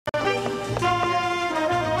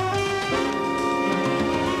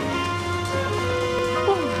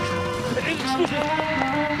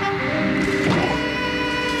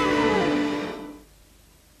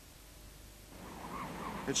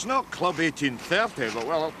It's not Club 1830, but,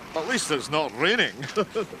 well, at least it's not raining.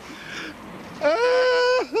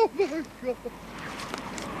 Oh, my God.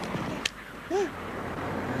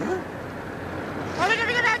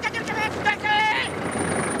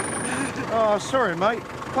 Oh, sorry, mate.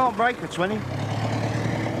 Can't break a 20.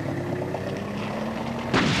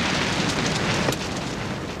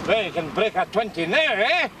 Well, you can break a 20 now,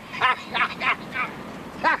 eh?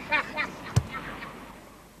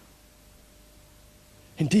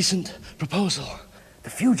 Indecent proposal.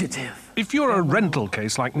 The fugitive. If you're a rental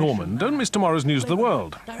case like Norman, don't miss tomorrow's News of the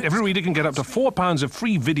World. Every reader can get up to £4 of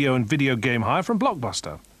free video and video game hire from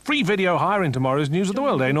Blockbuster. Free video hire in tomorrow's News of the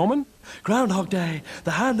World, eh, Norman? Groundhog Day,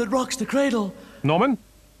 the hand that rocks the cradle. Norman?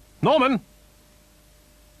 Norman?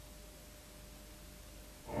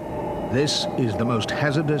 This is the most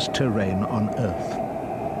hazardous terrain on Earth.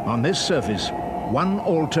 On this surface, one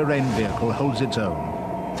all-terrain vehicle holds its own,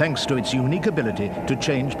 thanks to its unique ability to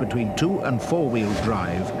change between 2- and 4-wheel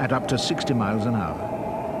drive at up to 60 miles an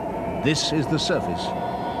hour. This is the surface.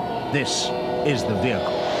 This is the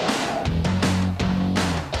vehicle.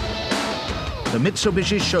 The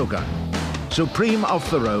Mitsubishi Shogun. Supreme off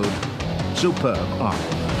the road, superb on.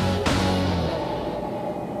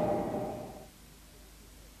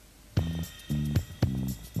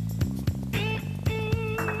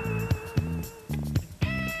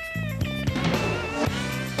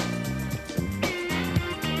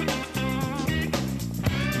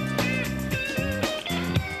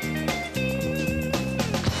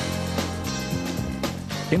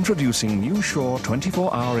 Introducing New Shore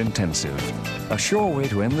 24-hour Intensive. A sure way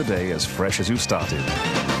to end the day as fresh as you started.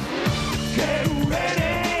 Get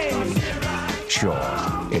ready! Sure,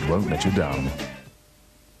 it won't let you down.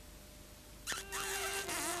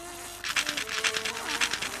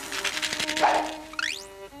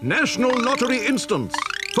 National Lottery Instance.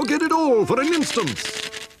 Forget it all for an instant.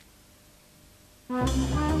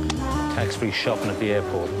 Tax-free shopping at the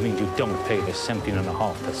airport means you don't pay the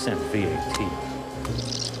 17.5% VAT.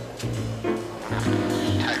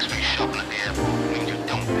 Tax-free shopping at the airport means you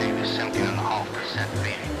don't pay the 17.5%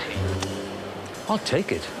 VAT. I'll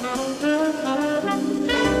take it.